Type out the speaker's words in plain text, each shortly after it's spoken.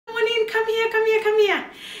come here.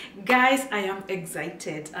 Guys, I am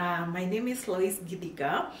excited. My name is Lois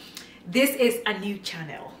Gidiga. This is a new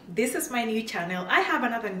channel. This is my new channel. I have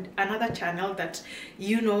another channel that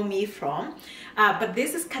you know me from, but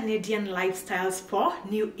this is Canadian Lifestyles for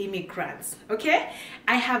New Immigrants. Okay,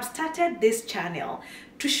 I have started this channel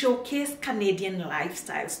to showcase Canadian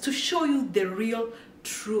lifestyles, to show you the real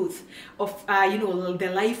truth of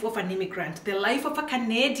the life of an immigrant, the life of a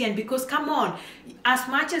Canadian. Because come on, as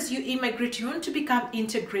much as you immigrate, you want to become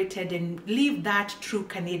integrated and live that true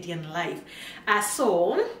Canadian life.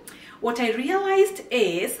 So what I realized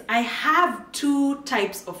is I have two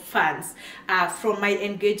types of fans from my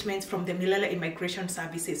engagements from the Millennial Immigration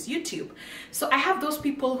Services YouTube. So I have those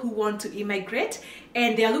people who want to immigrate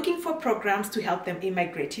and they are looking for programs to help them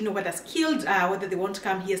immigrate, whether skilled, whether they want to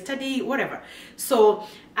come here, study, whatever. So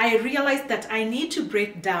I realized that I need to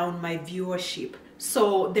break down my viewership.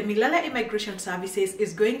 So the Millennial Immigration Services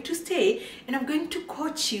is going to stay, and I'm going to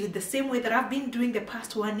coach you the same way that I've been doing the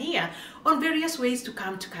past 1 year on various ways to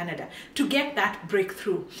come to Canada, to get that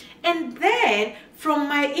breakthrough. And then from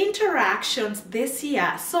my interactions this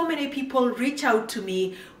year, so many people reach out to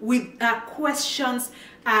me with questions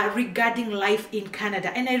regarding life in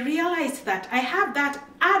Canada. And I realized that I have that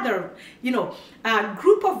other,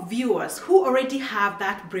 group of viewers who already have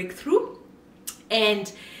that breakthrough,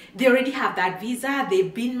 and they already have that visa,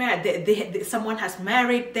 they've been married, someone has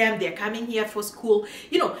married them, they're coming here for school,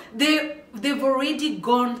 they've already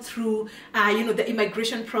gone through the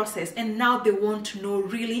immigration process, and now they want to know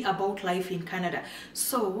really about life in Canada.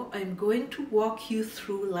 So I'm going to walk you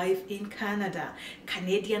through life in Canada,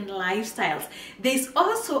 Canadian lifestyles. There's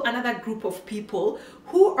also another group of people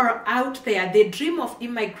who are out there, they dream of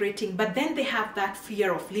immigrating, but then they have that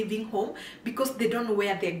fear of leaving home because they don't know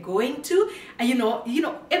where they're going to.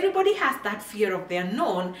 Everybody has that fear of the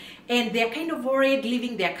unknown, and they're kind of worried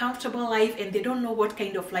living their comfortable life, and they don't know what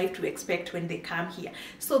kind of life to expect when they come here.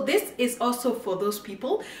 So this is also for those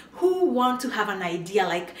people who want to have an idea,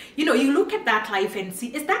 like, you look at that life and see,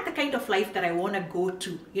 is that the kind of life that I want to go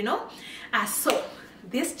to, So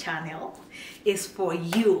this channel is for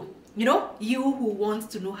you. You who wants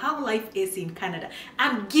to know how life is in Canada.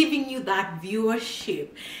 I'm giving you that viewership.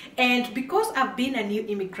 And because I've been a new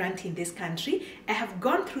immigrant in this country, I have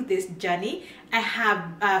gone through this journey. I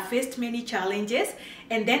have faced many challenges,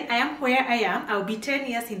 and then I am where I am. I'll be 10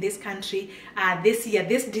 years in this country this year.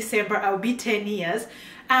 This December, I'll be 10 years.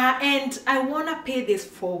 And I want to pay this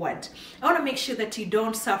forward. I want to make sure that you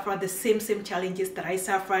don't suffer the same challenges that I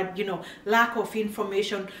suffered, lack of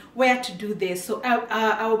information, where to do this. So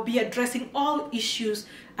I'll be addressing all issues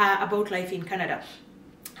about life in Canada.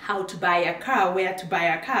 How to buy a car, where to buy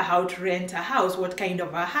a car, how to rent a house, what kind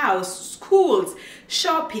of a house, schools,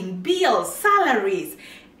 shopping, bills, salaries,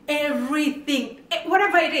 everything,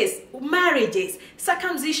 whatever it is, marriages,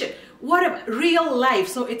 circumcision, whatever, real life.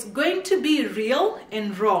 So it's going to be real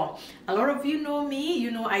and raw. A lot of you know me,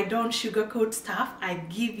 I don't sugarcoat stuff. I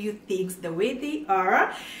give you things the way they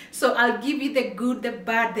are. So I'll give you the good, the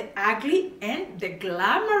bad, the ugly, and the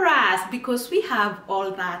glamorous, because we have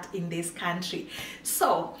all that in this country.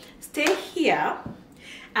 So stay here.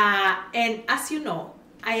 And as you know,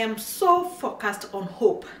 I am so focused on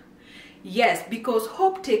hope. Yes, because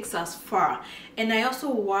hope takes us far. And I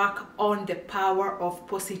also work on the power of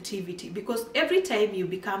positivity, because every time you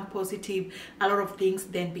become positive, a lot of things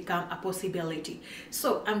then become a possibility.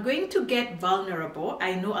 So I'm going to get vulnerable.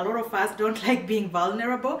 I know a lot of us don't like being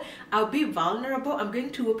vulnerable. I'll be vulnerable. I'm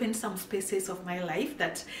going to open some spaces of my life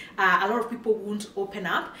that a lot of people won't open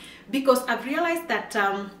up, because I've realized that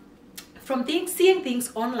from seeing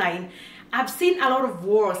things online, I've seen a lot of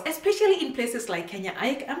wars, especially in places like Kenya.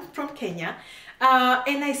 I am from Kenya,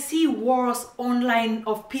 and I see wars online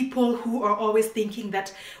of people who are always thinking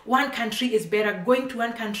that one country is better, going to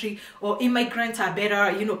one country, or immigrants are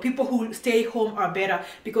better, people who stay home are better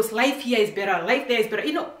because life here is better, life there is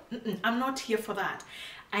better. I'm not here for that.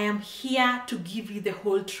 I am here to give you the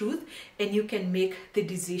whole truth, and you can make the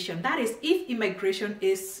decision. That is, if immigration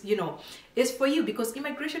is, is for you, because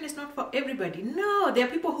immigration is not for everybody. No, there are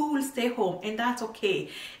people who will stay home, and that's okay.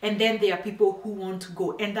 And then there are people who want to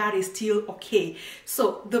go, and that is still okay.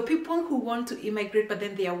 So the people who want to immigrate, but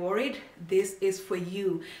then they are worried, this is for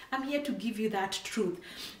you. I'm here to give you that truth.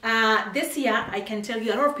 This year, I can tell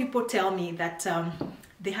you, a lot of people tell me that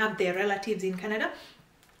they have their relatives in Canada,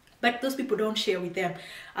 but those people don't share with them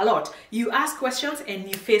a lot. You ask questions and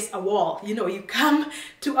you face a wall. You know, you come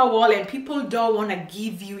to a wall and people don't want to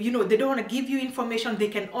give you, you know, they don't want to give you information. They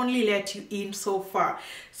can only let you in so far.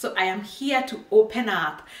 So I am here to open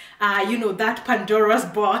up, you know, that Pandora's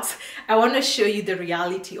box. I want to show you the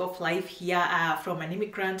reality of life here from an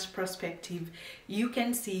immigrant perspective. You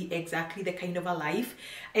can see exactly the kind of a life,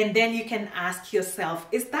 and then you can ask yourself,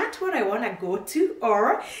 is that what I want to go to?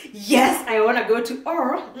 Or yes, I want to go to,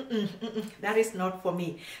 or that is not for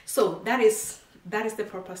me. So that is the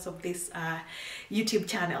purpose of this YouTube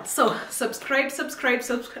channel. So subscribe.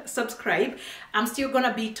 I'm still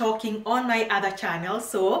gonna be talking on my other channel,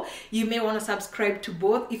 so you may want to subscribe to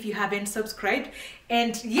both if you haven't subscribed.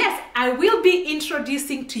 And yes, I will be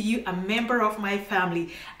introducing to you a member of my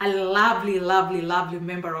family, a lovely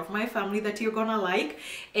member of my family that you're gonna like,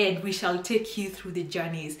 and we shall take you through the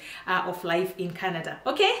journeys of life in Canada.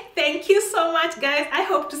 Okay, thank you so much, guys. I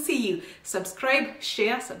hope to see you. Subscribe,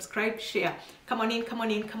 share. Come on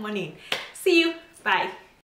in. See you. Bye.